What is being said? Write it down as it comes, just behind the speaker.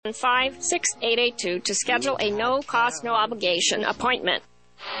56882 to schedule a no-cost, no-obligation appointment.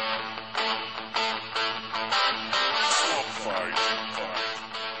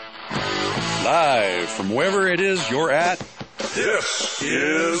 Live from wherever it is you're at, this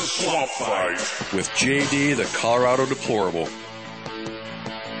is Swamp Fight with JD, the Colorado Deplorable.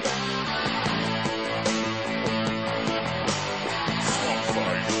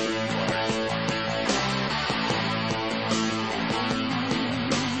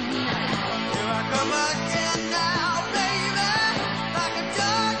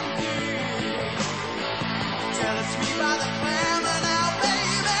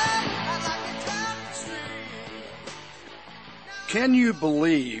 Can you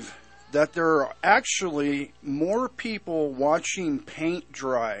believe that there are actually more people watching paint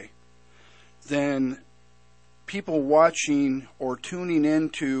dry than people watching or tuning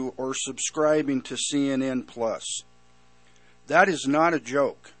into or subscribing to CNN Plus? That is not a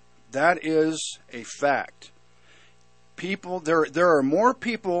joke. That is a fact. There are more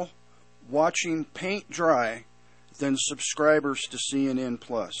people watching paint dry than subscribers to CNN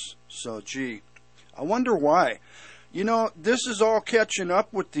Plus. So, gee, I wonder why. You know, this is all catching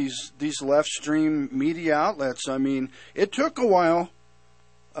up with these left-stream media outlets. I mean, it took a while.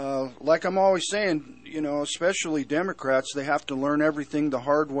 Like I'm always saying, you know, especially Democrats, they have to learn everything the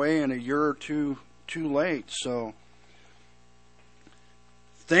hard way and a year or two too late. So,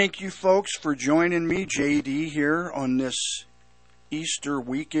 thank you, folks, for joining me, JD, here on this Easter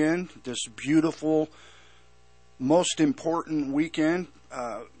weekend, this beautiful, most important weekend.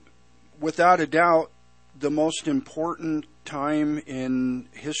 Without a doubt, the most important time in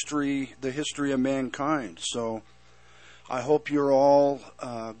history, the history of mankind. So I hope you're all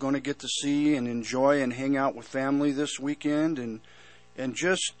going to get to see and enjoy and hang out with family this weekend and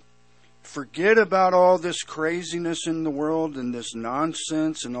just forget about all this craziness in the world and this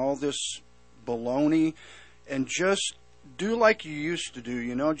nonsense and all this baloney and just do like you used to do,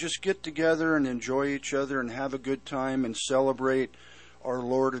 you know, just get together and enjoy each other and have a good time and celebrate our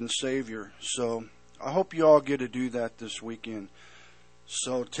Lord and Savior. So I hope you all get to do that this weekend.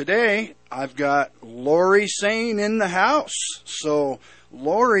 So today, I've got Lori Sane in the house. So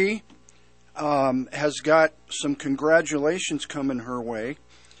Lori has got some congratulations coming her way.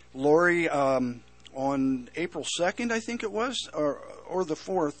 Lori, on April 2nd, I think it was, or the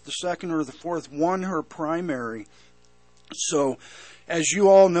 4th, the 2nd or the 4th, won her primary. So, as you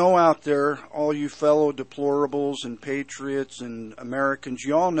all know out there, all you fellow deplorables and patriots and Americans,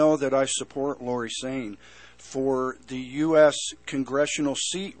 you all know that I support Lori Sane for the U.S. congressional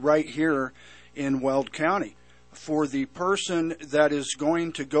seat right here in Weld County. For the person that is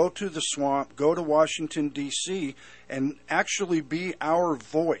going to go to the swamp, go to Washington, D.C., and actually be our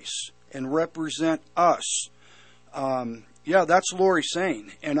voice and represent us. Yeah, that's Lori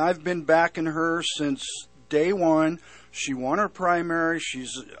Sane. And I've been backing her since day one. She won her primary.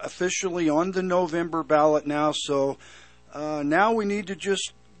 She's officially on the November ballot now. So now we need to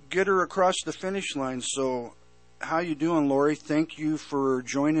just get her across the finish line. So how you doing, Lori? Thank you for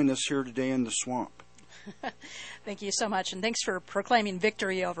joining us here today in the swamp. Thank you so much, and thanks for proclaiming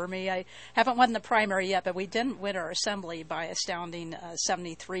victory over me. I haven't won the primary yet, but we didn't win our assembly by astounding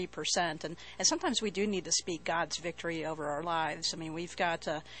 73%. And sometimes we do need to speak God's victory over our lives. I mean, we've got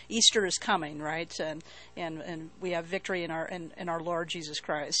Easter is coming, right? And we have victory in our Lord Jesus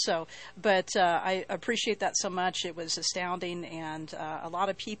Christ. So, but I appreciate that so much. It was astounding, and a lot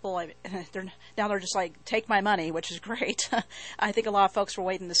of people they're just like, take my money, which is great. I think a lot of folks were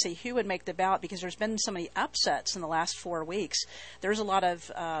waiting to see who would make the ballot because there's been so many upsets in the last 4 weeks. There's a lot of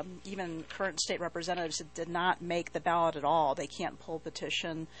even current state representatives that did not make the ballot at all. They can't pull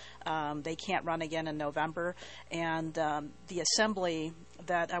petition. They can't run again in November. And the assembly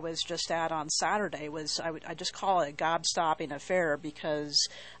that I was just at on Saturday was, I just call it a gobstopping affair because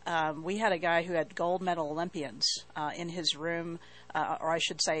we had a guy who had gold medal Olympians in his room, or I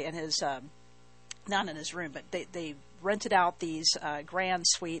should say in his, not in his room, but they rented out these grand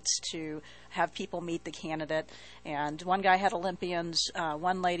suites to have people meet the candidate. And one guy had Olympians.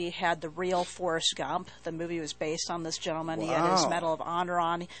 One lady had the real Forrest Gump. The movie was based on this gentleman. Wow. He had his Medal of Honor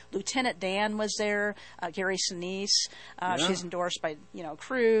on. Lieutenant Dan was there. Gary Sinise. Yeah. She's endorsed by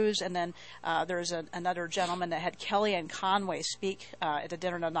Cruz. And then there's another gentleman that had Kellyanne Conway speak at the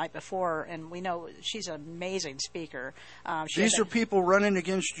dinner the night before. And we know she's an amazing speaker. These are people running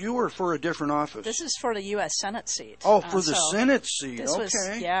against you or for a different office? This is for the U.S. Senate seat. Oh, for the Senate seat.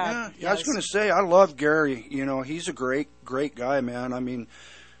 Okay. Yeah. I was going to say, I love Gary. He's a great guy, man. I mean,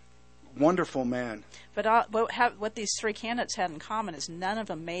 wonderful man. But what these three candidates had in common is none of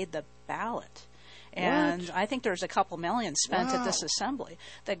them made the ballot. And I think there's a couple million spent at this assembly.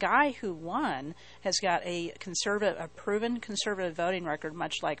 The guy who won has got a proven conservative voting record,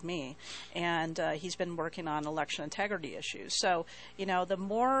 much like me, and he's been working on election integrity issues. So, the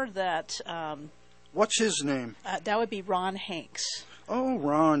more that... what's his name? That would be Ron Hanks. Oh,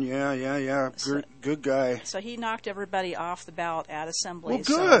 Ron, yeah. Good guy. So he knocked everybody off the ballot at Assembly. Well,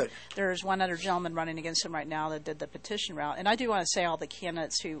 good. So there's one other gentleman running against him right now that did the petition route. And I do want to say all the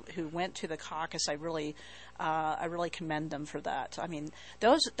candidates who went to the caucus, I really commend them for that. I mean,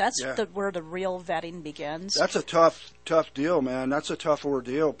 that's where the real vetting begins. That's a tough deal, man. That's a tough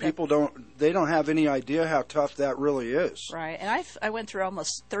ordeal. People don't have any idea how tough that really is. Right. And I went through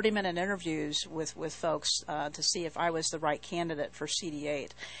almost 30-minute interviews with folks to see if I was the right candidate for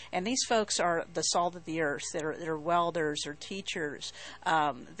CD8. And these folks are the salt of the earth. They're welders, they're teachers.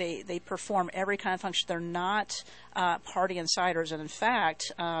 They perform every kind of function. They're not party insiders. And in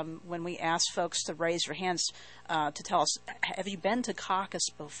fact, when we asked folks to raise their hands to tell us, have you been to caucus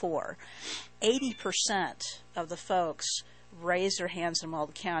before? 80% of the folks raised their hands in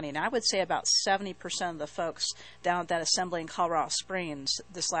Multnomah County, and I would say about 70% of the folks down at that assembly in Colorado Springs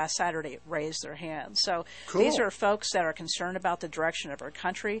this last Saturday raised their hands. So These are folks that are concerned about the direction of our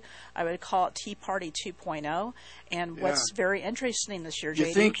country. I would call it Tea Party 2.0. And what's very interesting this year, Do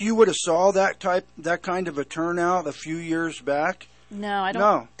you JD, think you would have saw that kind of a turnout a few years back? No, I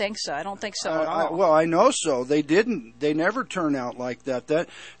don't think so. I don't think so at all. Well, I know so. They didn't. They never turn out like that.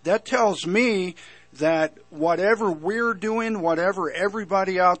 That tells me that whatever we're doing, whatever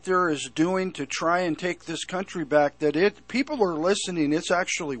everybody out there is doing to try and take this country back, people are listening. It's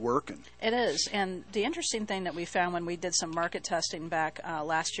actually working. It is. And the interesting thing that we found when we did some market testing back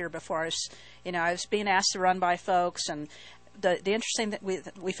last year before I was being asked to run by folks, and the interesting thing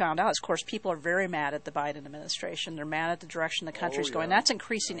we found out is, of course, people are very mad at the Biden administration. They're mad at the direction the country's going. That's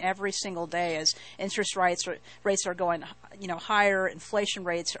increasing every single day as interest rates are going, higher. Inflation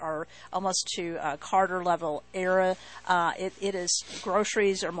rates are almost to Carter level era. It is,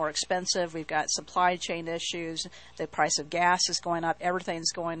 groceries are more expensive. We've got supply chain issues. The price of gas is going up.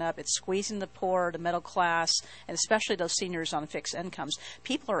 Everything's going up. It's squeezing the poor, the middle class, and especially those seniors on fixed incomes.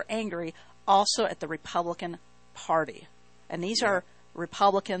 People are angry also at the Republican Party. And these are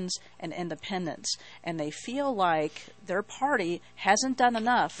Republicans and independents, and they feel like their party hasn't done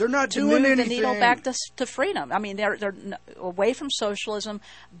enough. They're not to doing move anything. the needle back to freedom. I mean, they're away from socialism,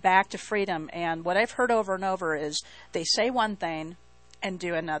 back to freedom. And what I've heard over and over is they say one thing and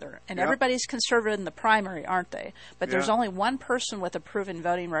do another. And everybody's conservative in the primary, aren't they? But there's only one person with a proven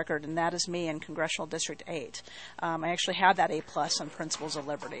voting record, and that is me in Congressional District 8. I actually have that A+ on Principles of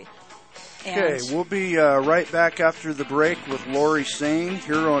Liberty. Okay, we'll be right back after the break with Lori Sane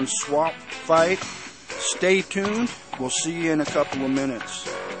here on Swamp Fight. Stay tuned. We'll see you in a couple of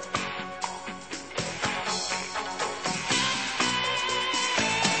minutes.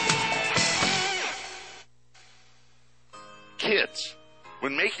 Kids,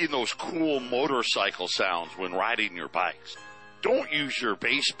 when making those cool motorcycle sounds when riding your bikes, don't use your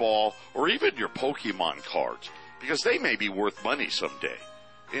baseball or even your Pokemon cards, because they may be worth money someday.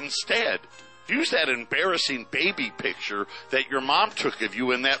 Instead, use that embarrassing baby picture that your mom took of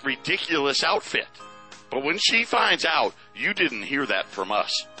you in that ridiculous outfit. But when she finds out, you didn't hear that from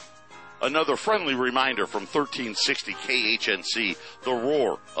us. Another friendly reminder from 1360 KHNC, the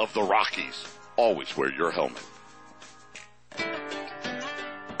roar of the Rockies. Always wear your helmet.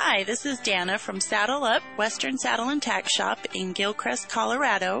 Hi, this is Dana from Saddle Up, Western Saddle and Tack Shop in Gilcrest,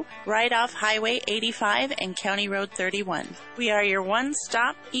 Colorado, right off Highway 85 and County Road 31. We are your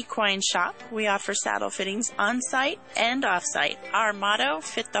one-stop equine shop. We offer saddle fittings on-site and off-site. Our motto,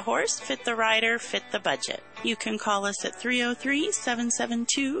 fit the horse, fit the rider, fit the budget. You can call us at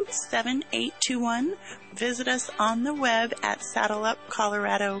 303-772-7821. Visit us on the web at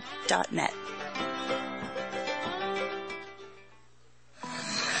saddleupcolorado.net.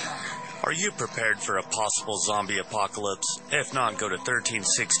 Are you prepared for a possible zombie apocalypse? If not, go to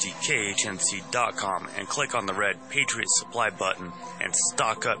 1360khnc.com and click on the red Patriot Supply button and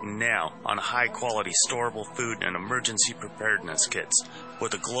stock up now on high-quality storable food and emergency preparedness kits.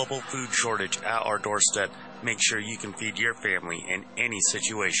 With a global food shortage at our doorstep, make sure you can feed your family in any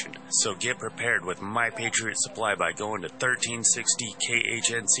situation. So get prepared with My Patriot Supply by going to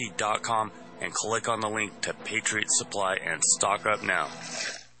 1360khnc.com and click on the link to Patriot Supply and stock up now.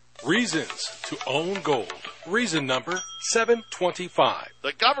 Reasons to own gold. Reason number 725.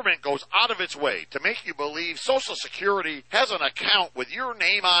 The government goes out of its way to make you believe Social Security has an account with your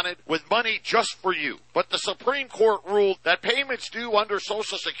name on it with money just for you. But the Supreme Court ruled that payments due under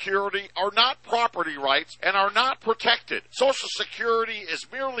Social Security are not property rights and are not protected. Social Security is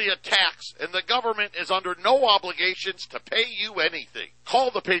merely a tax, and the government is under no obligations to pay you anything. Call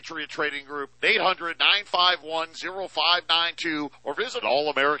the Patriot Trading Group, 800-951-0592, or visit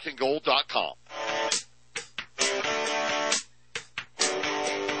allamericangold.com.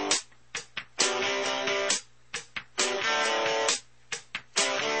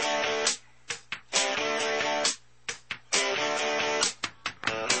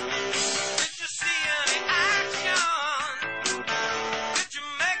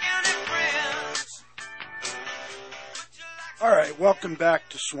 All right, welcome back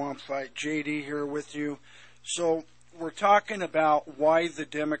to Swamp Fight. JD here with you. So we're talking about why the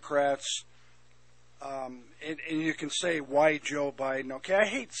Democrats, and you can say why Joe Biden. Okay, I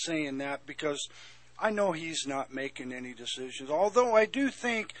hate saying that because I know he's not making any decisions. Although I do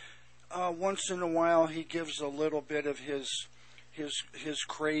think once in a while he gives a little bit of his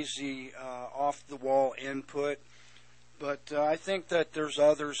crazy off the wall input. But I think that there's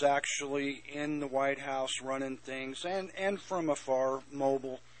others actually in the White House running things, and from afar,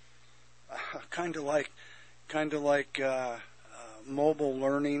 mobile, kind of like mobile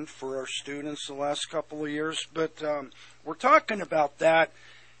learning for our students the last couple of years. But we're talking about that,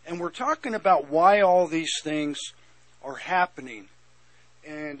 and we're talking about why all these things are happening,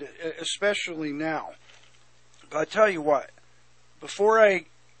 and especially now. But I tell you what, before I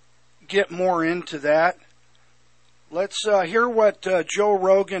get more into that, let's hear what Joe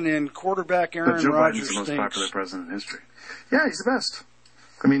Rogan and quarterback Aaron Rodgers thinks. Joe Biden's the most popular president in history. Yeah, he's the best.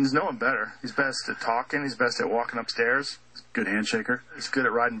 I mean, there's no one better. He's best at talking. He's best at walking upstairs. He's a good handshaker. He's good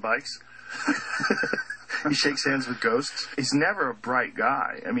at riding bikes. He shakes hands with ghosts. He's never a bright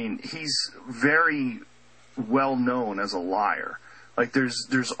guy. I mean, he's very well known as a liar. Like,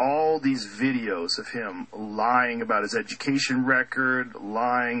 there's all these videos of him lying about his education record,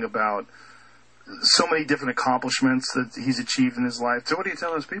 lying about so many different accomplishments that he's achieved in his life. So what do you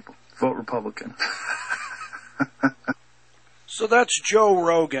tell those people? Vote Republican. So that's Joe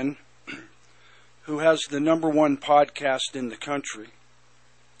Rogan, who has the #1 podcast in the country.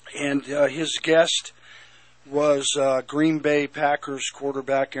 And his guest was Green Bay Packers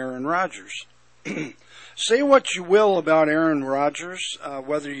quarterback Aaron Rodgers. Say what you will about Aaron Rodgers,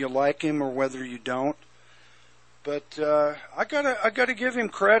 whether you like him or whether you don't. But I gotta give him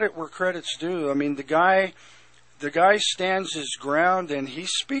credit where credit's due. I mean, the guy stands his ground and he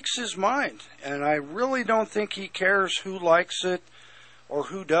speaks his mind. And I really don't think he cares who likes it or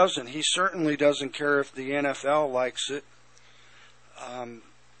who doesn't. He certainly doesn't care if the NFL likes it.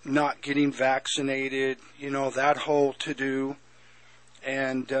 Not getting vaccinated, that whole to-do.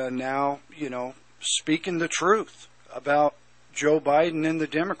 And now, speaking the truth about Joe Biden and the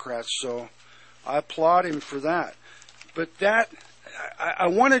Democrats. So I applaud him for that. But I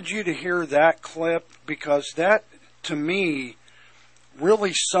wanted you to hear that clip because that, to me,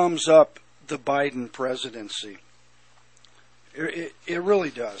 really sums up the Biden presidency. It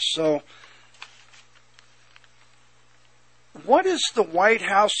really does. So, what is the White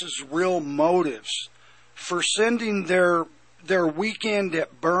House's real motives for sending their weekend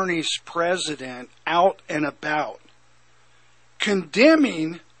at Bernie's president out and about,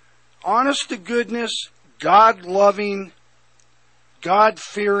 condemning honest-to-goodness, God-loving,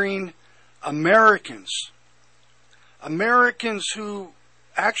 God-fearing Americans. Americans who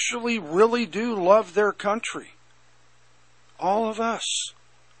actually really do love their country. All of us.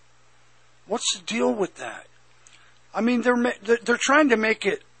 What's the deal with that? I mean, they're trying to make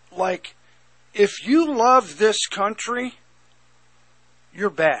it like, if you love this country,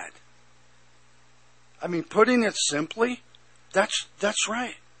 you're bad. I mean, putting it simply, that's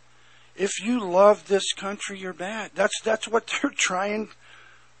right. If you love this country, you're bad. That's what they're trying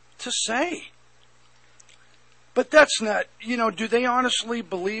to say. But that's not, do they honestly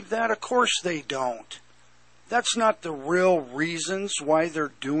believe that? Of course they don't. That's not the real reasons why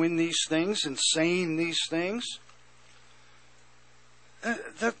they're doing these things and saying these things.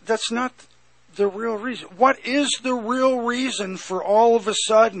 That's not the real reason. What is the real reason for all of a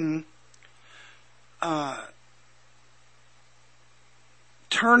sudden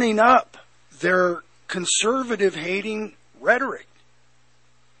turning up their conservative hating rhetoric?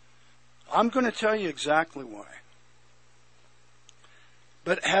 I'm going to tell you exactly why.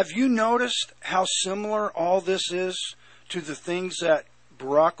 But have you noticed how similar all this is to the things that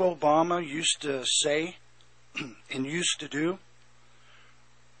Barack Obama used to say and used to do?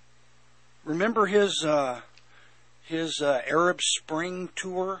 Remember his his Arab Spring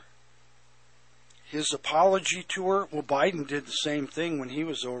tour, his apology tour. Well, Biden did the same thing when he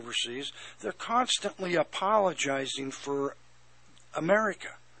was overseas. They're constantly apologizing for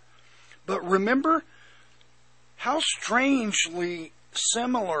America. But remember how strangely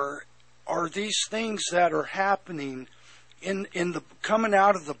similar are these things that are happening in the coming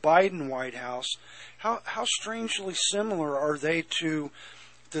out of the Biden White House? How strangely similar are they to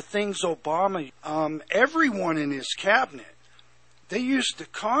the things Obama? Everyone in his cabinet, they used to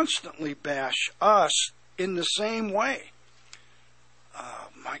constantly bash us in the same way.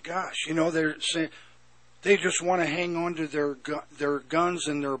 My gosh, they're saying they just want to hang on to their guns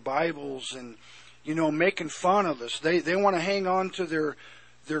and their Bibles, and making fun of us. They want to hang on to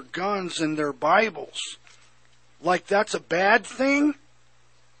their guns and their Bibles, like that's a bad thing.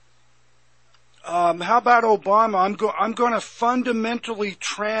 How about Obama? I'm going to fundamentally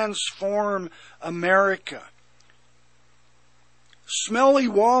transform America. Smelly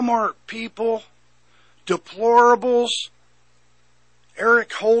Walmart people, deplorables.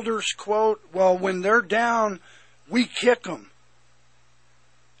 Eric Holder's quote, well, when they're down, we kick them.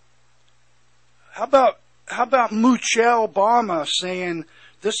 How about Michelle Obama saying,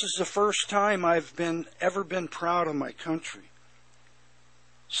 this is the first time I've ever been proud of my country?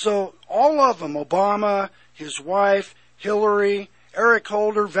 So all of them, Obama, his wife, Hillary, Eric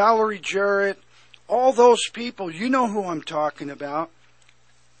Holder, Valerie Jarrett, all those people, you know who I'm talking about.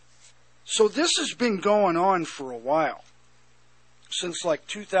 So this has been going on for a while, since like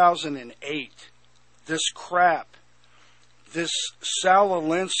 2008. This crap, this Saul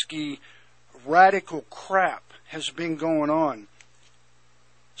Alinsky radical crap has been going on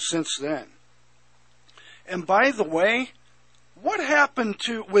since then. And by the way, what happened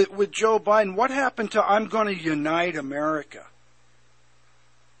to with Joe Biden? What happened to I'm going to unite America?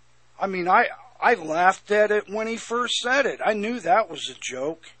 I mean, I laughed at it when he first said it. I knew that was a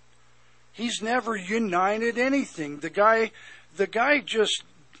joke. He's never united anything. The guy just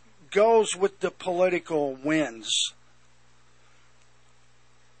goes with the political winds.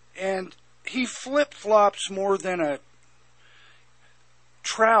 And he flip-flops more than a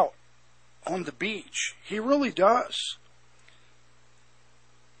trout on the beach. He really does.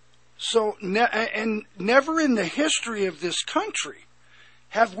 So, and never in the history of this country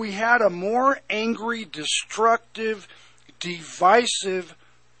have we had a more angry, destructive, divisive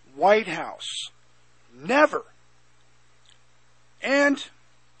White House. Never. And,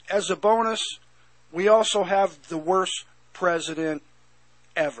 as a bonus, we also have the worst president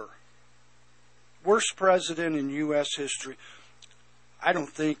ever. Worst president in U.S. history. I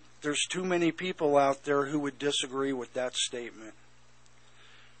don't think there's too many people out there who would disagree with that statement.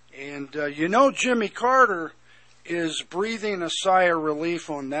 And Jimmy Carter is breathing a sigh of relief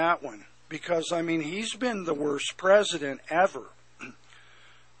on that one. Because, he's been the worst president ever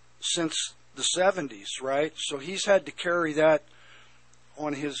since the 70s, right? So he's had to carry that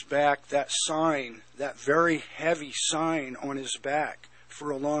on his back, that sign, that very heavy sign on his back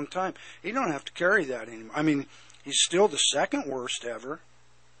for a long time. He don't have to carry that anymore. He's still the second worst ever,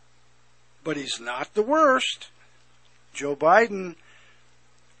 but he's not the worst. Joe Biden,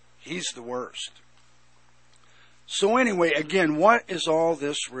 he's the worst. So anyway, again, what is all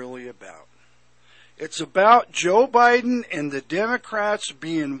this really about? It's about Joe Biden and the Democrats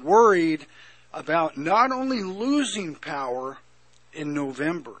being worried about not only losing power in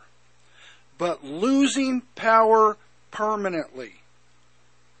November, but losing power permanently.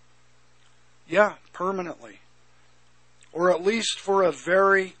 Yeah, permanently. Or at least for a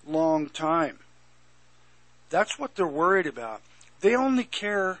very long time. That's what they're worried about. They only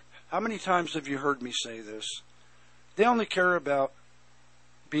care, how many times have you heard me say this? They only care about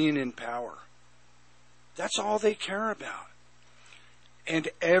being in power. That's all they care about. And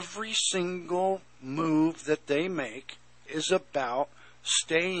every single move that they make is about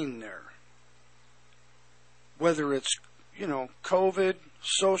staying there. Whether it's, COVID,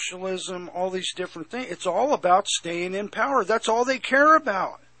 socialism, all these different things. It's all about staying in power. That's all they care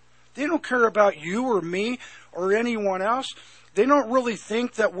about. They don't care about you or me or anyone else. They don't really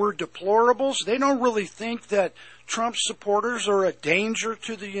think that we're deplorables. They don't really think that Trump supporters are a danger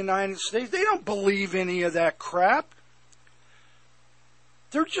to the United States. They don't believe any of that crap.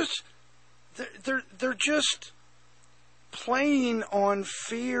 They're just playing on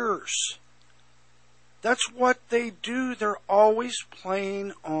fears. That's what they do. They're always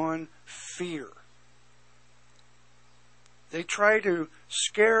playing on fear. They try to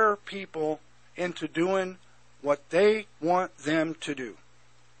scare people into doing what they want them to do.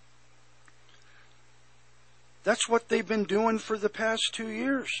 That's what they've been doing for the past 2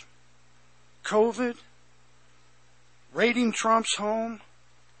 years. COVID, raiding Trump's home.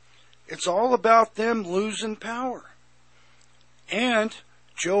 It's all about them losing power. And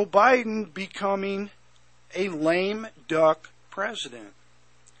Joe Biden becoming a lame duck president.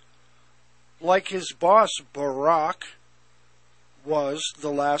 Like his boss Barack was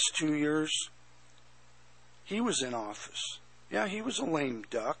the last 2 years he was in office. Yeah, he was a lame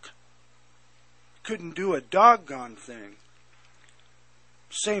duck. Couldn't do a doggone thing.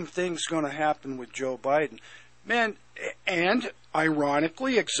 Same thing's going to happen with Joe Biden. Man, and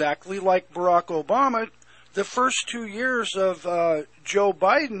ironically, exactly like Barack Obama, the first 2 years of Joe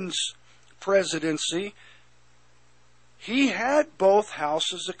Biden's presidency, he had both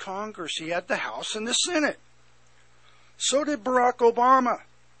houses of Congress. He had the House and the Senate. So did Barack Obama.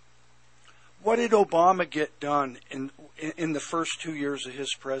 What did Obama get done in the first 2 years of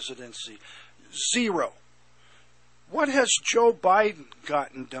his presidency? Zero. What has Joe Biden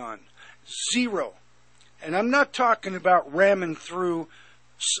gotten done? Zero. And I'm not talking about ramming through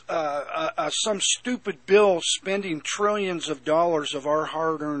some stupid bill spending trillions of dollars of our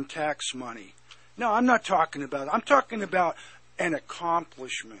hard-earned tax money. No, I'm not talking about it. I'm talking about an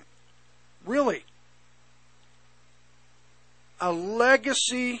accomplishment. Really. A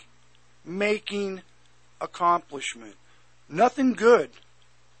legacy-making accomplishment. Nothing good.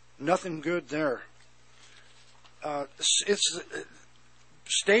 Nothing good there. It's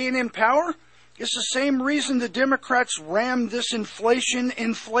staying in power. It's the same reason the Democrats rammed this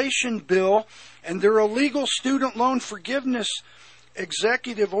inflation bill and their illegal student loan forgiveness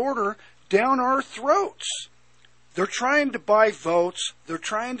executive order down our throats. They're trying to buy votes. They're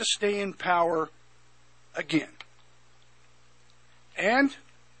trying to stay in power again. And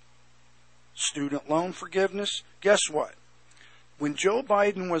student loan forgiveness, guess what? When Joe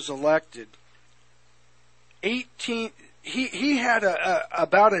Biden was elected, he had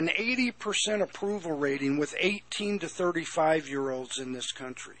about an 80% approval rating with 18 to 35-year-olds in this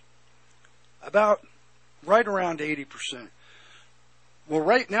country. About right around 80%. Well,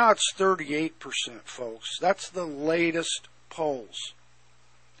 right now it's 38%, folks. That's the latest polls.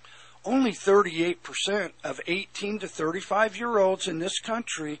 Only 38% of 18 to 35-year-olds in this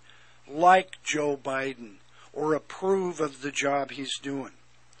country like Joe Biden or approve of the job he's doing.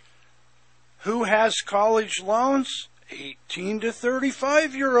 Who has college loans? 18 to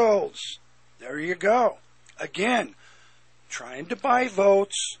 35-year-olds. There you go. Again, trying to buy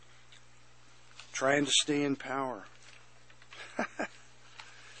votes, trying to stay in power.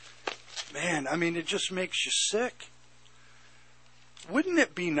 Man, I mean, it just makes you sick. Wouldn't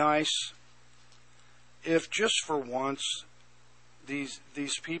it be nice if just for once these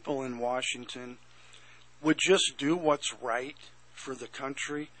people in Washington would just do what's right for the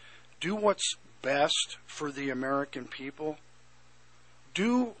country, do what's best for the American people,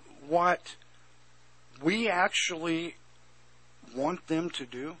 do what we actually want them to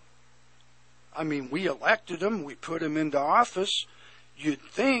do? I mean, we elected them, we put them into office. You'd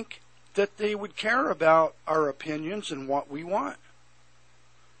think that they would care about our opinions and what we want.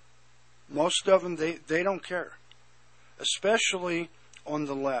 Most of them, they don't care, especially on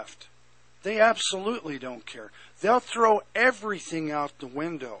the left. They absolutely don't care. They'll throw everything out the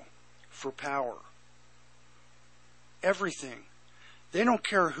window for power. Everything. They don't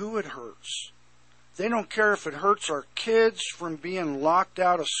care who it hurts. They don't care if it hurts our kids from being locked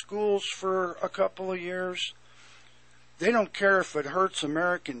out of schools for a couple of years. They don't care if it hurts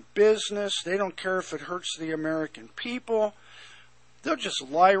American business. They don't care if it hurts the American people. They'll just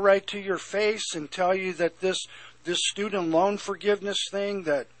lie right to your face and tell you that this student loan forgiveness thing,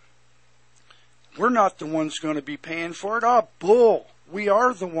 that we're not the ones going to be paying for it. Oh, bull. We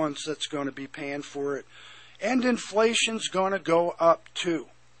are the ones that's going to be paying for it. And inflation's going to go up too.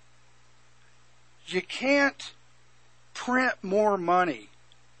 You can't print more money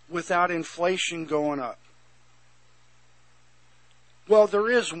without inflation going up. Well, there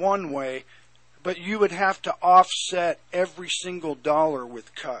is one way, but you would have to offset every single dollar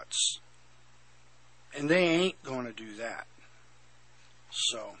with cuts. And they ain't going to do that.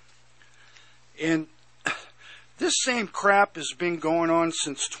 So, and this same crap has been going on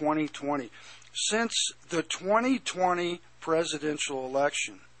since 2020. Since the 2020 presidential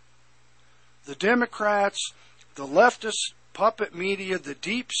election. The Democrats, the leftist puppet media, the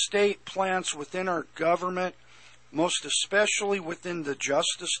deep state plants within our government, most especially within the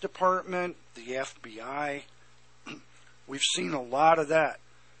Justice Department, the FBI. We've seen a lot of that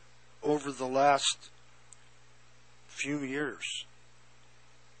over the last few years.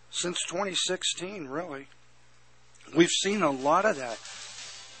 Since 2016, really. We've seen a lot of that.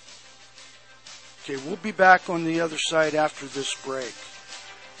 Okay, we'll be back on the other side after this break.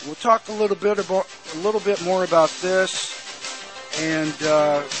 We'll talk a little bit more about this and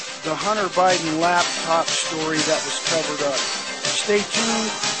the Hunter Biden laptop story that was covered up. Stay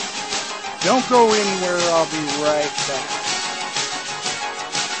tuned. Don't go anywhere. I'll be right back.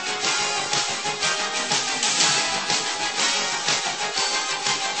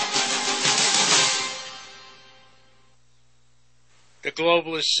 The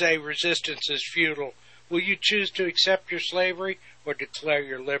globalists say resistance is futile. Will you choose to accept your slavery or declare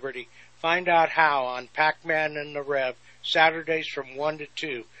your liberty? Find out how on Pac-Man and the Rev, Saturdays from 1 to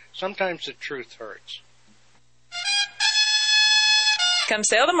 2. Sometimes the truth hurts. Come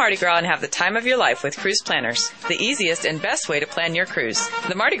sail the Mardi Gras and have the time of your life with Cruise Planners, the easiest and best way to plan your cruise.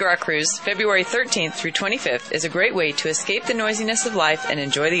 The Mardi Gras Cruise, February 13th through 25th, is a great way to escape the noisiness of life and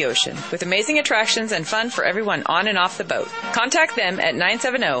enjoy the ocean, with amazing attractions and fun for everyone on and off the boat. Contact them at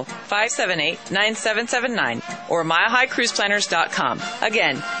 970-578-9779 or milehighcruiseplanners.com.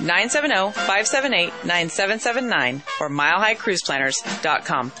 Again, 970-578-9779 or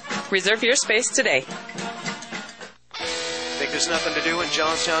milehighcruiseplanners.com. Reserve your space today. Think there's nothing to do in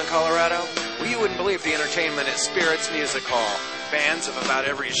Johnstown, Colorado? Well, you wouldn't believe the entertainment at Spirits Music Hall. Bands of about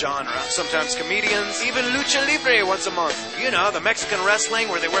every genre, sometimes comedians, even lucha libre once a month. You know, the Mexican wrestling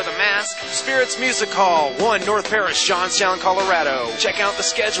where they wear the mask. Spirits Music Hall, 1 North Parish, Johnstown, Colorado. Check out the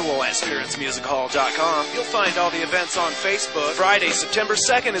schedule at spiritsmusichall.com. You'll find all the events on Facebook. Friday, September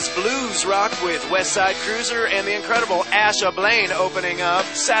 2nd is Blues Rock with West Side Cruiser and the incredible Asha Blaine opening up.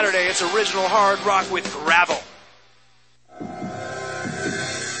 Saturday, it's original hard rock with Gravel.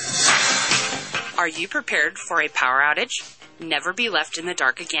 Are you prepared for a power outage? Never be left in the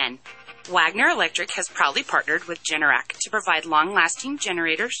dark again. Wagner Electric has proudly partnered with Generac to provide long-lasting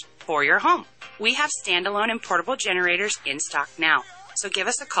generators for your home. We have standalone and portable generators in stock now, so give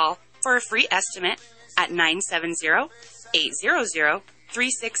us a call for a free estimate at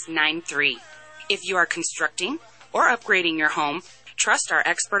 970-800-3693. If you are constructing or upgrading your home, trust our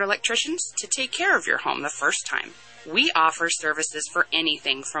expert electricians to take care of your home the first time. We offer services for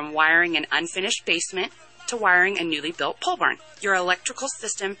anything from wiring an unfinished basement to wiring a newly built pole barn. Your electrical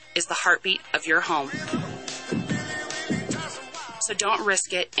system is the heartbeat of your home. So don't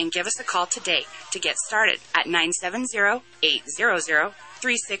risk it and give us a call today to get started at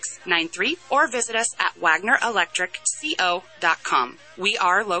 970-800-3693 or visit us at WagnerElectricCO.com. We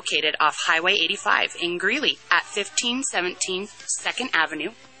are located off Highway 85 in Greeley at 1517 2nd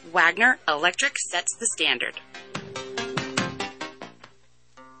Avenue. Wagner Electric sets the standard.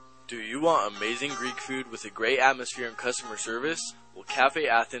 Do you want amazing Greek food with a great atmosphere and customer service? Well, Cafe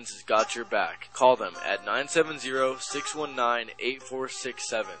Athens has got your back. Call them at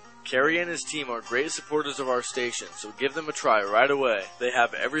 970-619-8467. Kerry and his team are great supporters of our station, so give them a try right away. They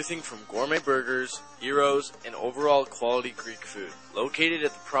have everything from gourmet burgers, gyros, and overall quality Greek food. Located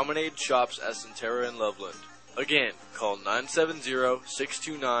at the Promenade Shops at Centera and Loveland. Again, call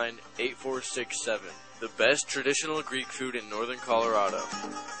 970-629-8467. The best traditional Greek food in northern Colorado.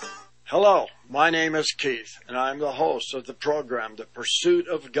 Hello, my name is Keith, and I'm the host of the program, The Pursuit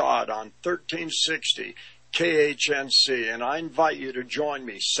of God, on 1360 KHNC, and I invite you to join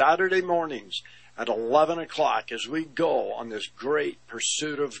me Saturday mornings at 11 o'clock as we go on this great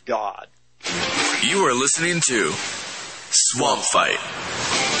pursuit of God. You are listening to Swamp Fight.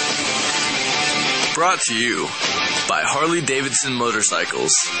 Brought to you by Harley-Davidson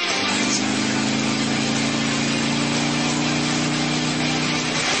Motorcycles.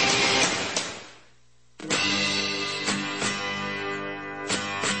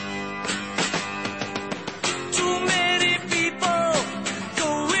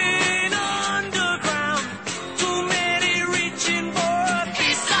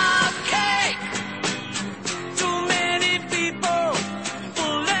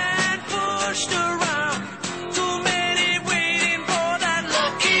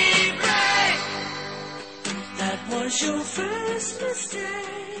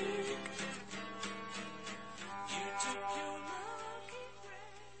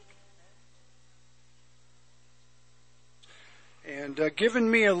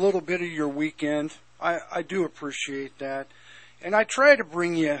 Giving me a little bit of your weekend. I do appreciate that. And I try to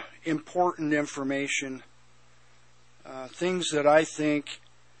bring you important information, things that I think,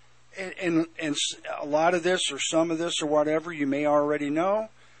 and a lot of this or some of this or whatever you may already know.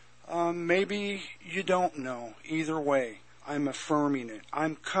 Maybe you don't know. Either way, I'm affirming it.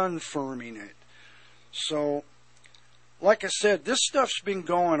 I'm confirming it. So, like I said, this stuff's been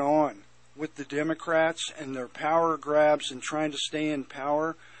going on with the Democrats and their power grabs and trying to stay in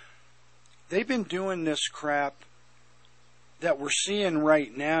power. They've been doing this crap that we're seeing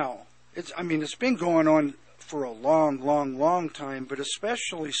right now. It's been going on for a long, long, long time, but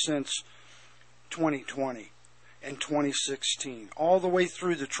especially since 2020 and 2016, all the way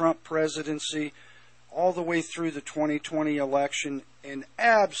through the Trump presidency, all the way through the 2020 election, and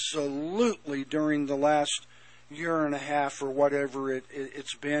absolutely during the last year and a half or whatever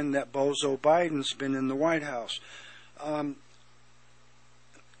it's been that Bozo Biden's been in the White House. And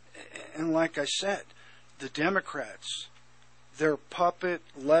like I said, the Democrats, their puppet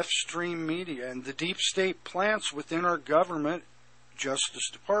left-stream media, and the deep state plants within our government, Justice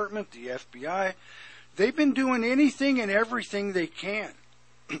Department, the FBI, they've been doing anything and everything they can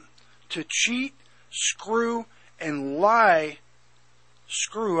to cheat, screw, and lie,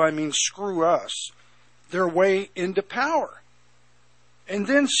 screw us, their way into power. And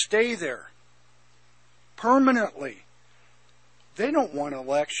then stay there permanently. They don't want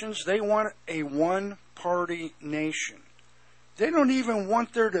elections. They want a one-party nation. They don't even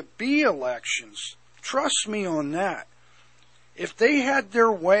want there to be elections. Trust me on that. If they had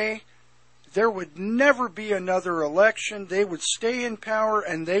their way, there would never be another election. They would stay in power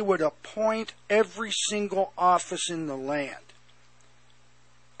and they would appoint every single office in the land.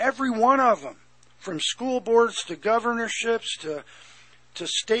 Every one of them. From school boards to governorships to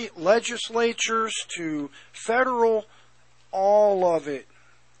state legislatures to federal, all of it.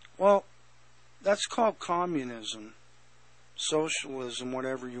 Well, that's called communism, socialism,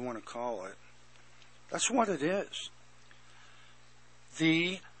 whatever you want to call it. That's what it is.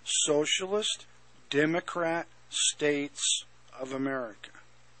 The Socialist Democrat States of America.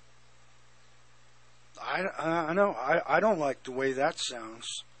 I know, I don't like the way that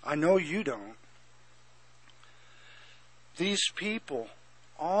sounds. I know you don't. These people,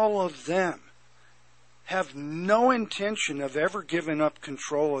 all of them, have no intention of ever giving up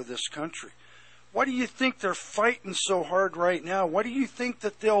control of this country. What do you think they're fighting so hard right now? What do you think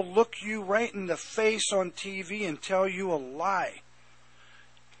that they'll look you right in the face on TV and tell you a lie?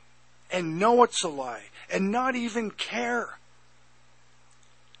 And know it's a lie. And not even care.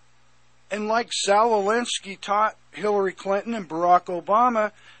 And like Sal Alinsky taught Hillary Clinton and Barack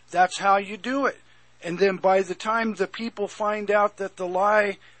Obama, that's how you do it. And then by the time the people find out that the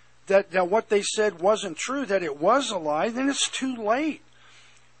lie, that what they said wasn't true, that it was a lie, then it's too late.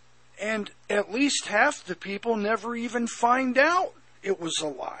 And at least half the people never even find out it was a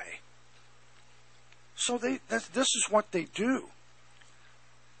lie. So this is what they do.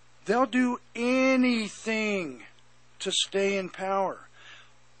 They'll do anything to stay in power.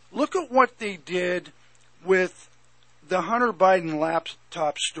 Look at what they did with the Hunter Biden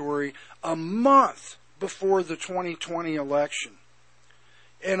laptop story a month before the 2020 election.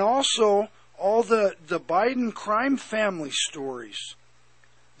 And also all the Biden crime family stories.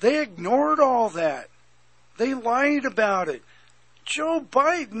 They ignored all that. They lied about it. Joe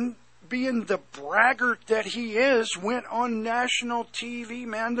Biden, being the braggart that he is, went on national TV,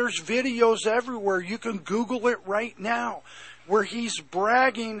 man. There's videos everywhere. You can Google it right now, where he's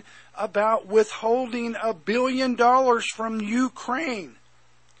bragging about withholding $1 billion from Ukraine.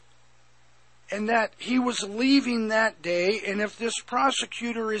 And that he was leaving that day, and if this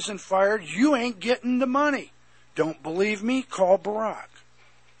prosecutor isn't fired, you ain't getting the money. Don't believe me? Call Barack.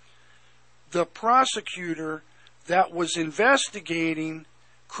 The prosecutor that was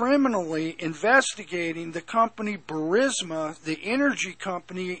criminally investigating the company Burisma, the energy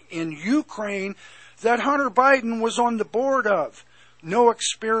company in Ukraine that Hunter Biden was on the board of. No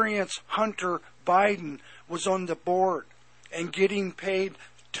experience Hunter Biden was on the board and getting paid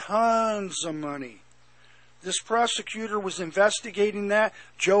tons of money. This prosecutor was investigating that.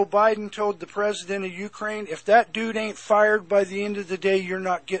 Joe Biden told the president of Ukraine, if that dude ain't fired by the end of the day, you're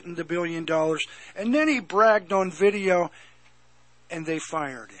not getting the $1 billion. And then he bragged on video, and they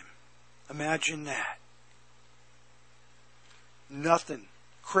fired him. Imagine that. Nothing.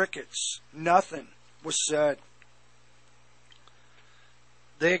 Crickets. Nothing was said.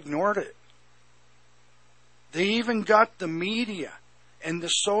 They ignored it. They even got the media and the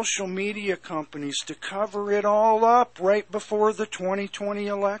social media companies to cover it all up right before the 2020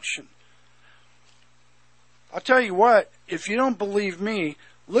 election. I'll tell you what, if you don't believe me,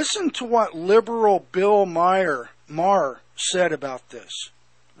 listen to what liberal Bill Maher said about this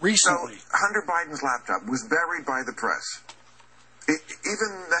recently. So, Hunter Biden's laptop was buried by the press.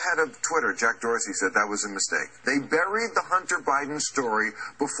 Even the head of Twitter, Jack Dorsey, said that was a mistake. They buried the Hunter Biden story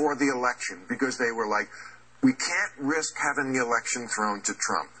before the election because they were like, we can't risk having the election thrown to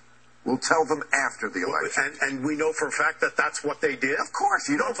Trump. We'll tell them after the election. And we know for a fact that that's what they did? Of course.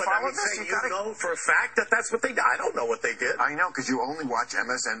 You don't follow this. You know for a fact that that's what they did? I don't know what they did. I know, because you only watch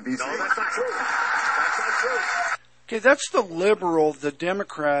MSNBC. No, that's not true. That's not true. Okay, that's the liberal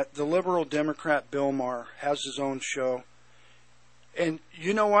Democrat Bill Maher has his own show. And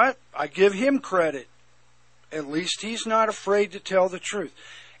you know what? I give him credit. At least he's not afraid to tell the truth.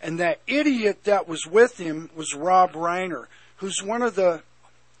 And that idiot that was with him was Rob Reiner, who's one of the,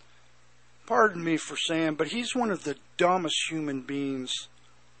 pardon me for saying, but he's one of the dumbest human beings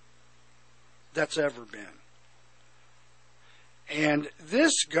that's ever been. And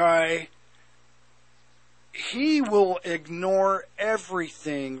this guy, he will ignore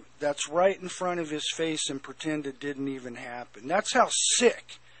everything that's right in front of his face and pretend it didn't even happen. That's how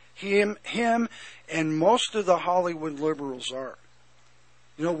sick him and most of the Hollywood liberals are.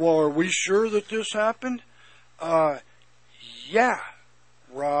 You know, well, are we sure that this happened? Yeah,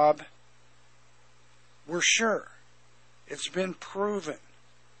 Rob. We're sure. It's been proven.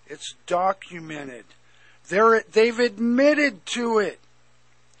 It's documented. They've admitted to it.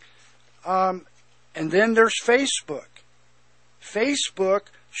 And then there's Facebook. Facebook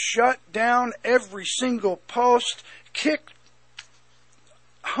shut down every single post, kicked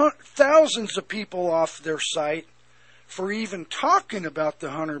thousands of people off their site for even talking about the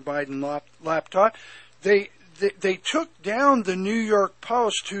Hunter Biden laptop. They took down the New York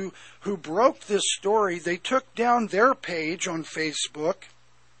Post, who broke this story. They took down their page on Facebook.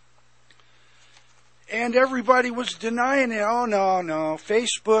 And everybody was denying it. Oh, no,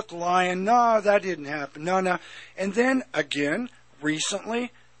 Facebook lying. No, that didn't happen. No. And then, again,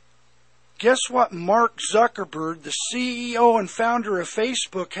 recently, guess what Mark Zuckerberg, the CEO and founder of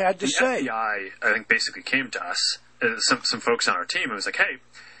Facebook, had to say? The FBI, I think, basically came to us, some folks on our team, and was like, hey,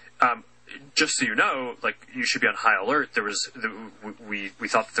 just so you know, like, you should be on high alert. We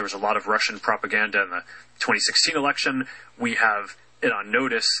thought that there was a lot of Russian propaganda in the 2016 election. We have it on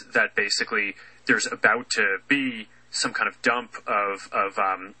notice that basically there's about to be some kind of dump of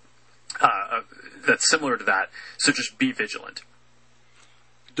that's similar to that. So just be vigilant.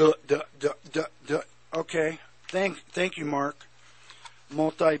 Okay. Thank you, Mark.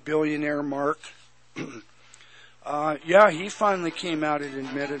 Multi-billionaire Mark. Yeah, he finally came out and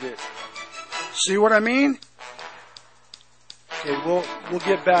admitted it. See what I mean? Okay, we'll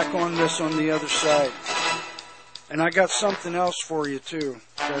get back on this on the other side. And I got something else for you, too,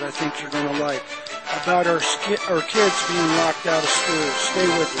 that I think you're going to like, about our kids being locked out of school. Stay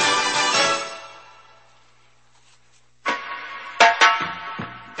with us.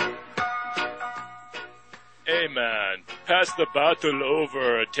 Hey, man, pass the bottle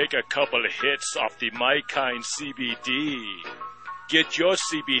over and take a couple of hits off the My Kind CBD. Get your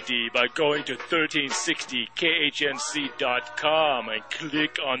CBD by going to 1360khnc.com and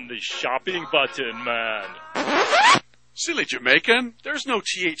click on the shopping button, man. Silly Jamaican. There's no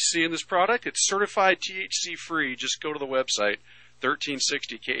THC in this product. It's certified THC free. Just go to the website,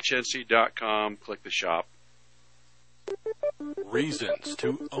 1360khnc.com, click the shop. Reasons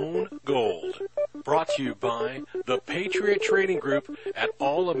to own gold. Brought to you by the Patriot Trading Group at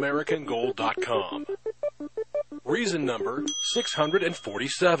allamericangold.com. Reason number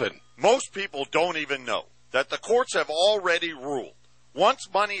 647. Most people don't even know that the courts have already ruled. Once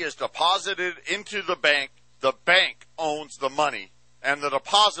money is deposited into the bank owns the money, and the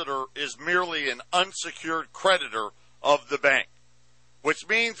depositor is merely an unsecured creditor of the bank. Which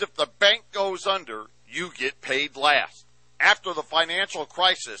means if the bank goes under, you get paid last. After the financial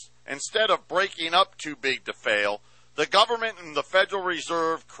crisis, instead of breaking up too big to fail, the government and the Federal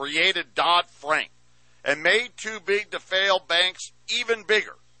Reserve created Dodd-Frank and made too big to fail banks even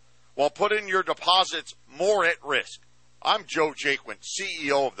bigger, while putting your deposits more at risk. I'm Joe Jaquin,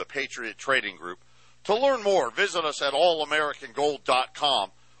 CEO of the Patriot Trading Group. To learn more, visit us at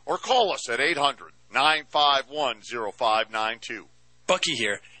allamericangold.com or call us at 800-951-0592. Bucky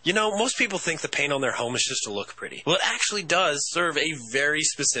here. You know, most people think the paint on their home is just to look pretty. Well, it actually does serve a very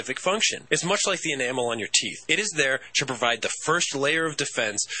specific function. It's much like the enamel on your teeth. It is there to provide the first layer of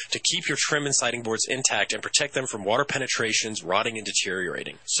defense to keep your trim and siding boards intact and protect them from water penetrations, rotting, and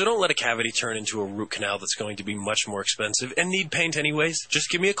deteriorating. So don't let a cavity turn into a root canal that's going to be much more expensive and need paint anyways. Just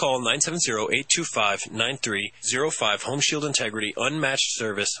give me a call, 970-825-9305. Home Shield Integrity, unmatched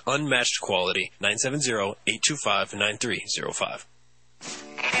service, unmatched quality, 970-825-9305.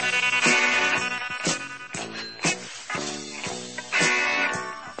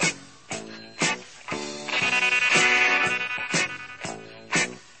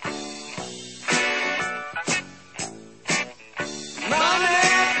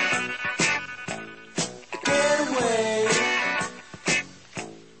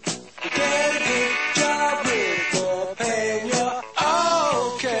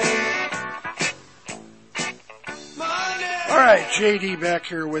 JD back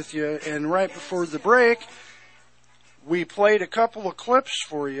here with you, and right before the break, We played a couple of clips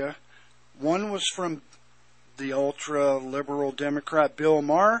for you. One was from the ultra-liberal Democrat Bill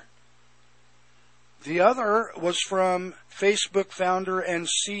Maher. The other was from Facebook founder and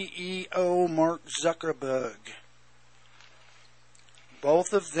CEO Mark Zuckerberg.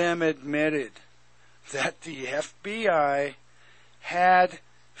 Both of them admitted that the FBI had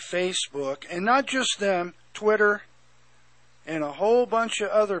Facebook, and not just them, Twitter, and a whole bunch of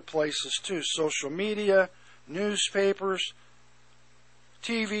other places too, social media, newspapers,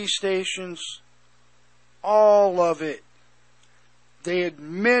 TV stations, all of it. They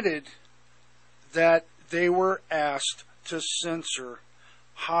admitted that they were asked to censor,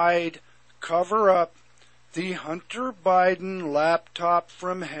 hide, cover up the Hunter Biden laptop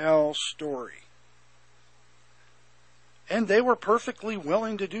from hell story. And they were perfectly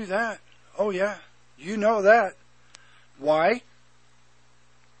willing to do that. Oh yeah, you know that. Why?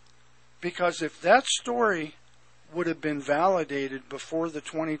 Because if that story would have been validated before the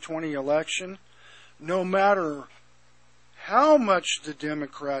 2020 election, no matter how much the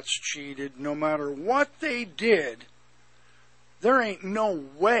Democrats cheated, no matter what they did, there ain't no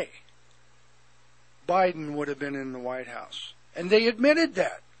way Biden would have been in the White House. And they admitted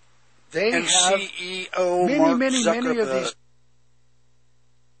that. They and have CEO many of these.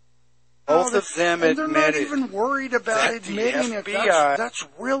 Both of them and they're not admitted even worried about that the admitting it. FBI That's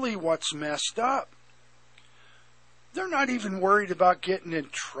really what's messed up. They're not even worried about getting in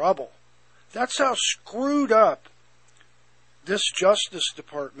trouble. That's how screwed up this Justice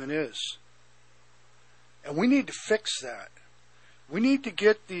Department is. And we need to fix that. We need to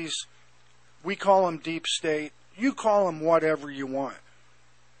get these, we call them deep state, you call them whatever you want.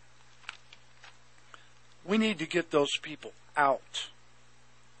 We need to get those people out.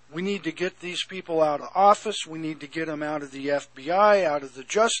 We need to get these people out of office. We need to get them out of the FBI, out of the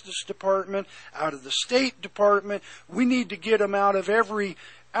Justice Department, out of the State Department. We need to get them out of every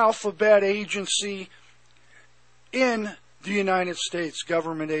alphabet agency in the United States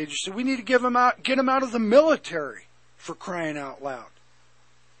government agency. We need to get them out of the military, for crying out loud.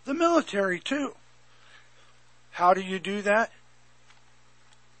 The military too. How do you do that?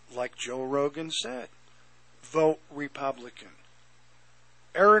 Like Joe Rogan said, vote Republican.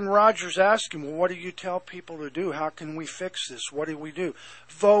 Aaron Rodgers asked him, well, what do you tell people to do? How can we fix this? What do we do?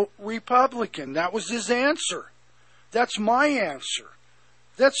 Vote Republican. That was his answer. That's my answer.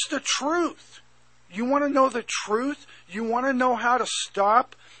 That's the truth. You want to know the truth? You want to know how to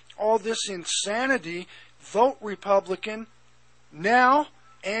stop all this insanity? Vote Republican now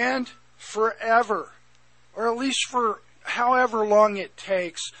and forever. Or at least for however long it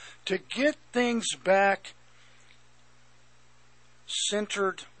takes to get things back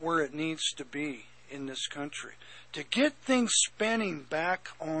centered where it needs to be in this country. To get things spinning back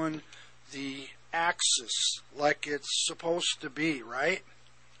on the axis like it's supposed to be, right?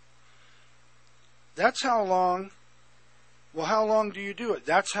 That's how long. Well, how long do you do it?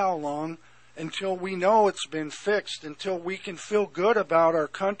 That's how long until we know it's been fixed, until we can feel good about our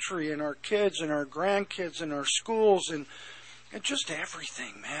country and our kids and our grandkids and our schools and just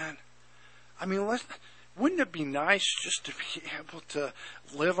everything, man. I mean, wouldn't it be nice just to be able to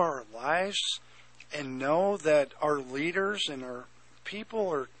live our lives and know that our leaders and our people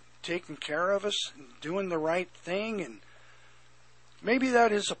are taking care of us and doing the right thing? And maybe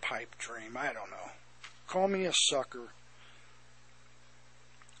that is a pipe dream. I don't know. Call me a sucker.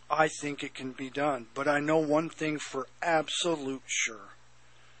 I think it can be done. But I know one thing for absolute sure.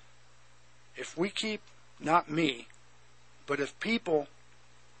 If we keep, not me, but if people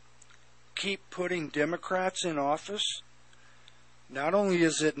keep putting Democrats in office, not only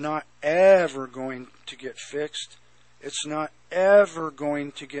is it not ever going to get fixed, it's not ever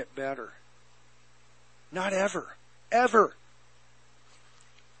going to get better. Not ever. Ever.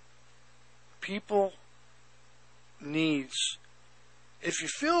 People needs, if you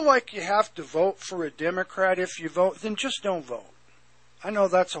feel like you have to vote for a Democrat if you vote, then just don't vote. I know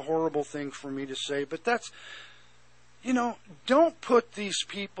that's a horrible thing for me to say, but that's, don't put these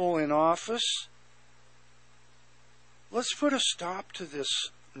people in office. Let's put a stop to this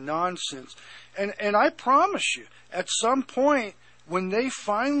nonsense. And I promise you, at some point, when they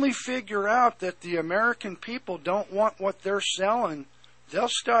finally figure out that the American people don't want what they're selling, they'll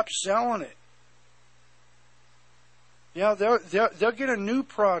stop selling it. Yeah, they'll get a new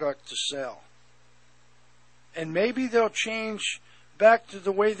product to sell. And maybe they'll change back to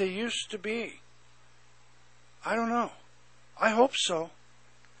the way they used to be. I don't know. I hope so.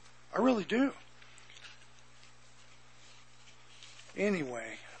 I really do.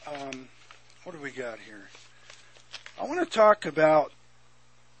 Anyway, what do we got here? I want to talk about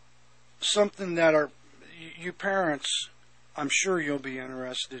something that you parents, I'm sure you'll be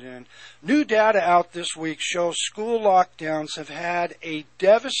interested in. New data out this week shows school lockdowns have had a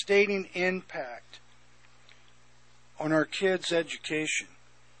devastating impact on our kids' education.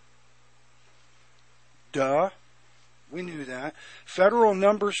 Duh. We knew that. Federal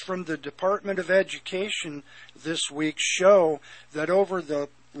numbers from the Department of Education this week show that over the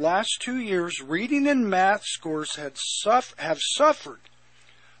last 2 years, reading and math scores have suffered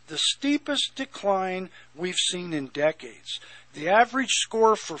the steepest decline we've seen in decades. The average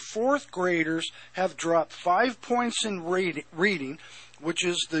score for fourth graders have dropped 5 points in reading, which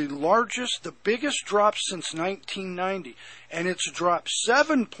is the biggest drop since 1990. And it's dropped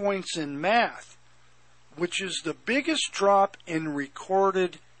 7 points in math, which is the biggest drop in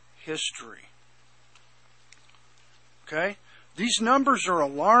recorded history. Okay? These numbers are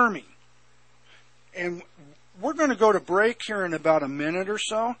alarming. And we're going to go to break here in about a minute or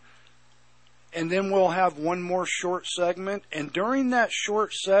so, and then we'll have one more short segment. And during that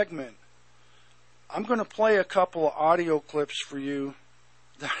short segment, I'm going to play a couple of audio clips for you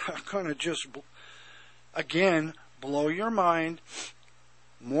that are going to just, again, blow your mind.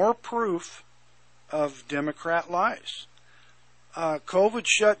 More proof of Democrat lies. COVID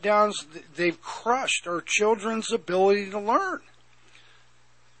shutdowns, they've crushed our children's ability to learn.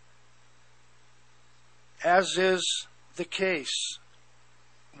 As is the case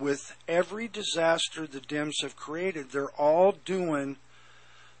with every disaster the Dems have created, they're doing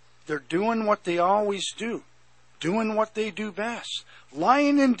what they always do, doing what they do best.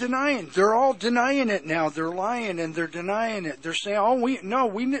 Lying and denying. They're all denying it now. They're lying and they're denying it. They're saying, we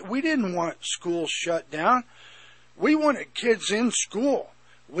didn't want schools shut down. We wanted kids in school.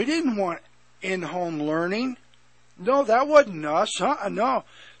 We didn't want in-home learning. No, that wasn't us. No.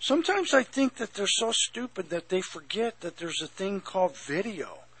 Sometimes I think that they're so stupid that they forget that there's a thing called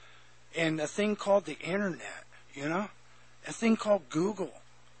video and a thing called the internet, a thing called Google.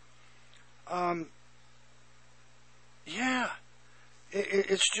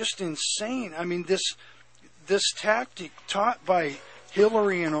 It's just insane. I mean, this tactic taught by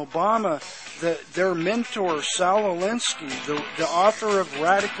Hillary and Obama, their mentor, Sal Alinsky, the author of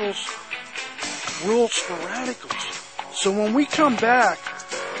Rules for Radicals. So when we come back,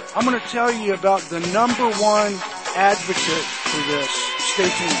 I'm going to tell you about the number one advocate for this. Stay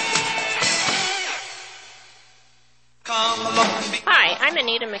tuned. Hi, I'm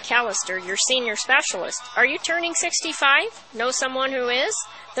Anita McAllister, your senior specialist. Are you turning 65? Know someone who is?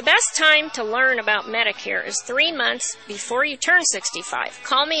 The best time to learn about Medicare is 3 months before you turn 65.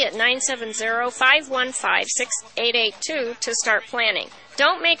 Call me at 970-515-6882 to start planning.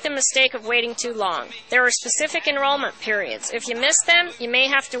 Don't make the mistake of waiting too long. There are specific enrollment periods. If you miss them, you may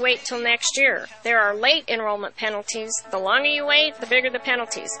have to wait till next year. There are late enrollment penalties. The longer you wait, the bigger the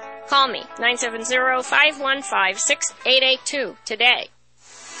penalties. Call me, 970-515-6882 today.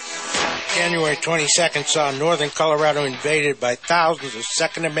 January 22nd saw northern Colorado invaded by thousands of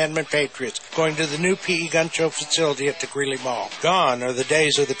Second Amendment patriots going to the new PE gun show facility at the Greeley Mall. Gone are the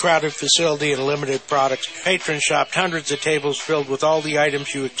days of the crowded facility and limited products. Patrons shopped hundreds of tables filled with all the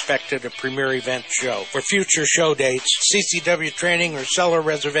items you expect at a premier event show. For future show dates, CCW training, or seller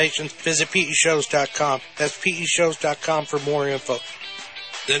reservations, visit PEShows.com. That's PEShows.com for more info.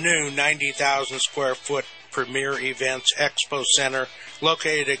 The new 90,000 square foot Premier Events Expo Center,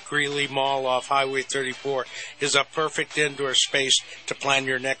 located at Greeley Mall off Highway 34, is a perfect indoor space to plan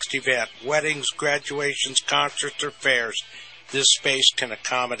your next event. Weddings, graduations, concerts, or fairs, this space can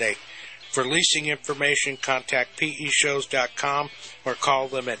accommodate. For leasing information, contact PEShows.com or call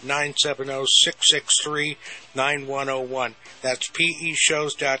them at 970-663-9101. That's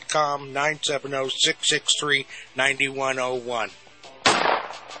PEShows.com, 970-663-9101.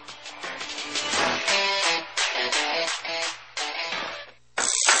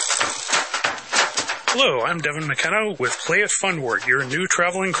 Hello, I'm Devin McKenna with Play It Funward, your new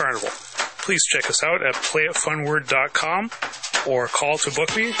traveling carnival. Please check us out at playitfunward.com or call to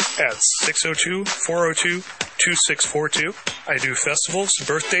book me at 602-402-2642. I do festivals,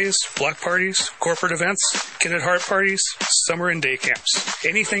 birthdays, block parties, corporate events, kid at heart parties, summer and day camps.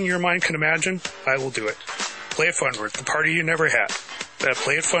 Anything your mind can imagine, I will do it. Play It Funward, the party you never had. At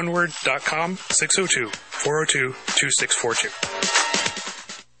playitfunward.com, 602-402-2642.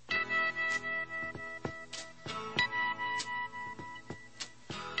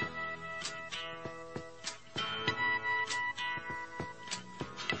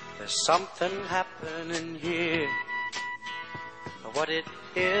 Something happening here. What it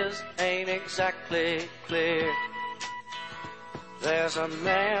is ain't exactly clear. There's a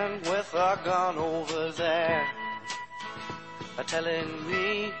man with a gun over there telling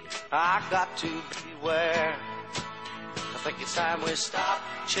me I got to beware. I think it's time we stop.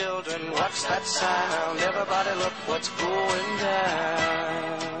 Children, watch that sound. Everybody look what's going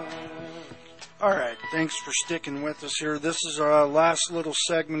down. All right, thanks for sticking with us here. This is our last little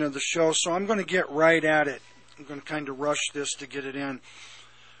segment of the show, so I'm going to get right at it. I'm going to kind of rush this to get it in.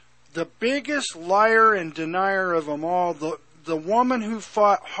 The biggest liar and denier of them all, the woman who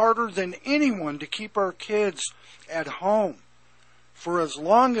fought harder than anyone to keep our kids at home for as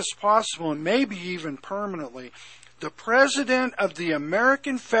long as possible, and maybe even permanently, the president of the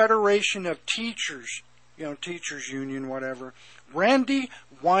American Federation of Teachers, Teachers Union, whatever, Randi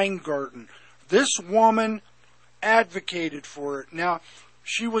Weingarten. This woman advocated for it. Now,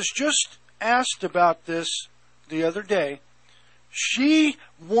 she was just asked about this the other day. She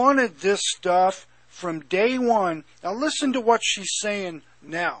wanted this stuff from day one. Now, listen to what she's saying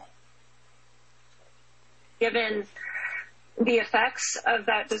now. Given the effects of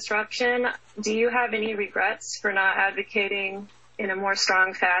that disruption, do you have any regrets for not advocating in a more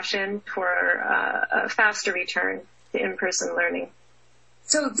strong fashion for a faster return to in-person learning?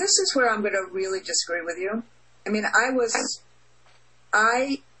 So this is where I'm going to really disagree with you. I mean,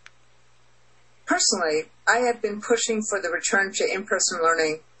 I personally have been pushing for the return to in-person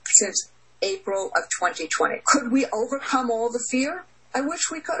learning since April of 2020. Could we overcome all the fear? I wish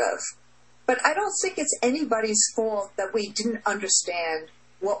we could have. But I don't think it's anybody's fault that we didn't understand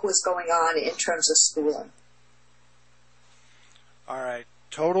what was going on in terms of schooling. All right.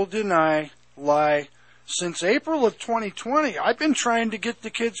 Total lie. Since April of 2020, I've been trying to get the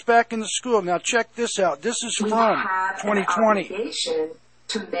kids back into school. Now check this out. This is from 2020. We have an obligation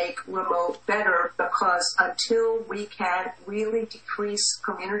to make remote better, because until we can really decrease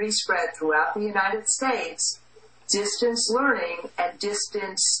community spread throughout the United States, distance learning and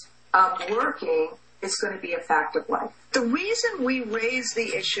distance working is going to be a fact of life. The reason we raise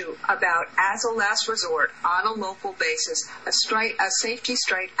the issue about, as a last resort, on a local basis, a safety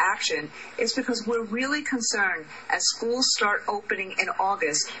strike action, is because we're really concerned as schools start opening in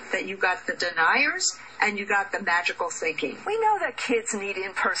August that you got the deniers and you got the magical thinking. We know that kids need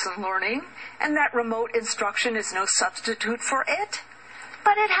in-person learning and that remote instruction is no substitute for it,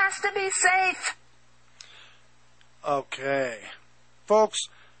 but it has to be safe. Okay. Folks,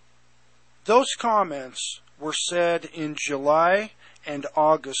 those comments were said in July and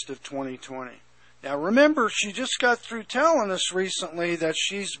August of 2020. Now remember, she just got through telling us recently that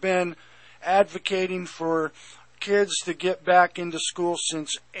she's been advocating for kids to get back into school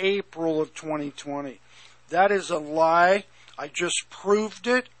since April of 2020. That is a lie. I just proved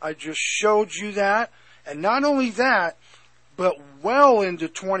it. I just showed you that. And not only that, but well into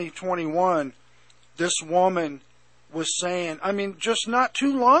 2021, this woman was saying, just not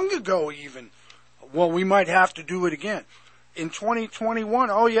too long ago even, well, we might have to do it again. In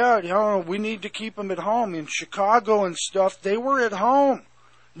 2021, we need to keep them at home. In Chicago and stuff, they were at home.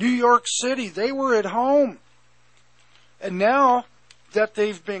 New York City, they were at home. And now that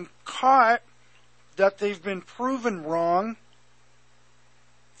they've been caught, that they've been proven wrong,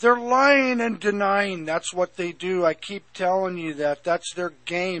 they're lying and denying. That's what they do. I keep telling you that. That's their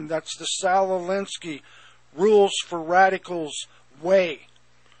game. That's the Sal Alinsky Rules for Radicals way.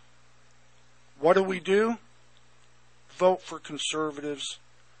 What do? Vote for conservatives.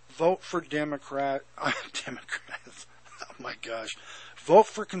 Vote for Democrats. Oh my gosh. Vote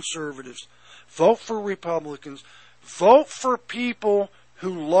for conservatives. Vote for Republicans. Vote for people who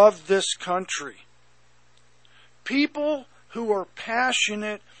love this country. People who are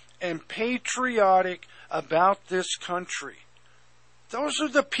passionate and patriotic about this country. Those are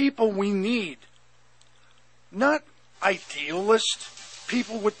the people we need. Not idealists.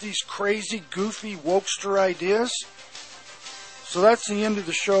 People with these crazy, goofy, wokester ideas. So that's the end of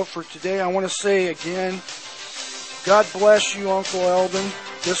the show for today. I want to say again, God bless you, Uncle Eldon.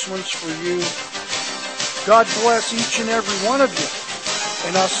 This one's for you. God bless each and every one of you.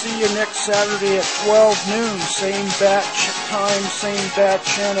 And I'll see you next Saturday at 12 noon. Same bat time, same bat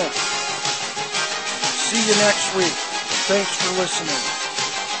channel. See you next week. Thanks for listening.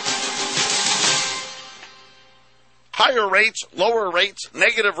 Higher rates, lower rates,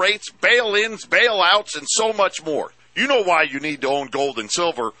 negative rates, bail-ins, bailouts, and so much more. You know why you need to own gold and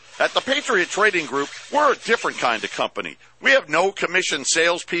silver. At the Patriot Trading Group, we're a different kind of company. We have no commission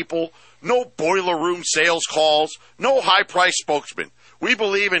salespeople, no boiler room sales calls, no high-price spokesmen. We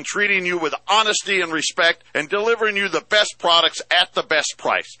believe in treating you with honesty and respect and delivering you the best products at the best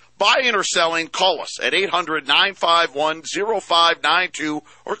price. Buying or selling, call us at 800-951-0592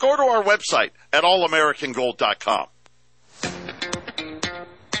 or go to our website at allamericangold.com.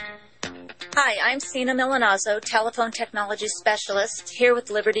 Hi, I'm Sina Milanazzo, Telephone Technology Specialist, here with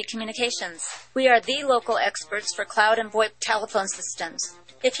Liberty Communications. We are the local experts for cloud and VoIP telephone systems.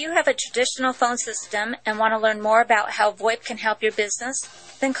 If you have a traditional phone system and want to learn more about how VoIP can help your business,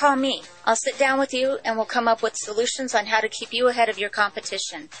 then call me. I'll sit down with you and we'll come up with solutions on how to keep you ahead of your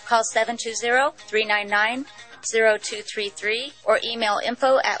competition. Call 720-399-0233 or email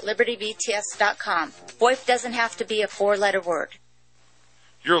info@libertyvts.com. VoIP doesn't have to be a 4-letter word.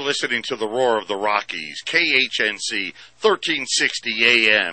 You're listening to the Roar of the Rockies, KHNC 1360 AM.